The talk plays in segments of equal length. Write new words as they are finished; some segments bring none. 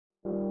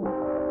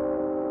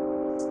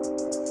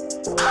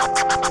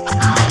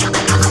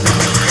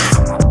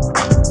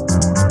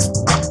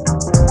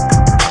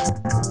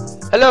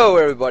Hello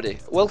everybody,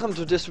 welcome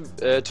to this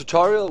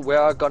tutorial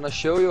where I'm gonna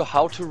show you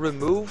how to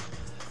remove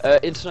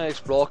Internet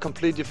Explorer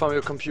completely from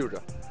your computer.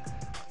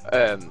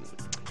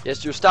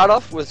 Yes, you start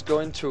off with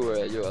going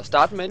to your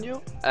start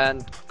menu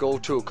and go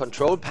to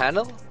control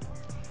panel.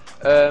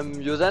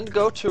 You then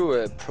go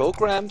to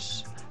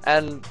programs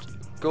and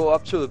go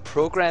up to the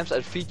programs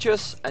and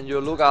features, and you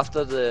look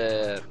after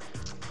the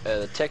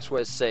text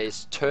where it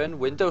says turn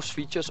Windows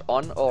features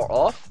on or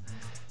off.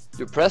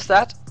 You press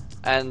that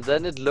and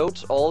then it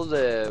loads all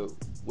the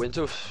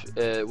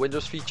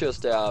Windows features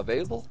that are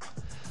available.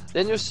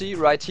 Then you see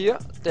right here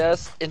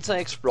there's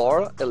Internet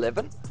Explorer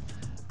 11.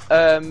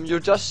 You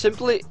just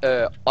simply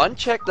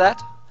uncheck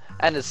that,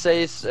 and it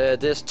says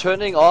this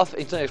turning off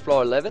Internet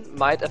Explorer 11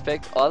 might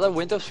affect other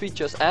Windows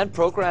features and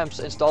programs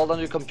installed on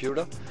your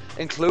computer,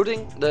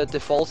 including the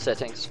default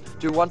settings.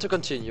 Do you want to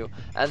continue?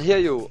 And here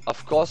you,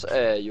 of course,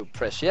 you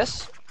press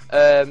yes,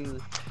 and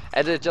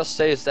it just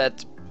says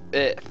that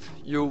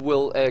you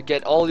will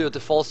get all your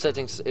default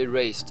settings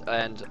erased,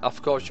 and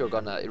of course you're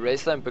gonna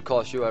erase them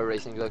because you are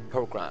erasing the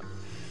program.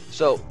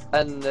 So,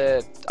 and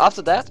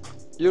after that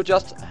you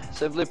just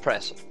simply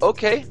press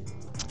OK,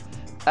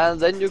 and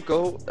then you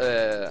go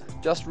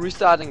just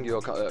restarting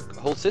your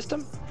whole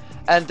system,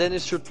 and then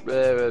it should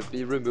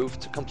be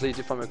removed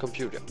completely from your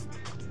computer.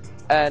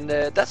 And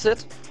that's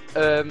it.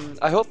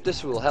 I hope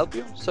this will help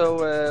you.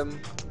 So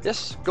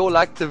yes, go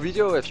like the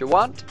video if you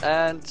want,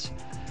 and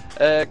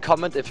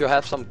comment if you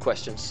have some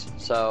questions.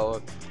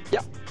 So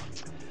yeah,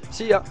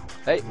 see ya.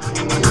 Hey.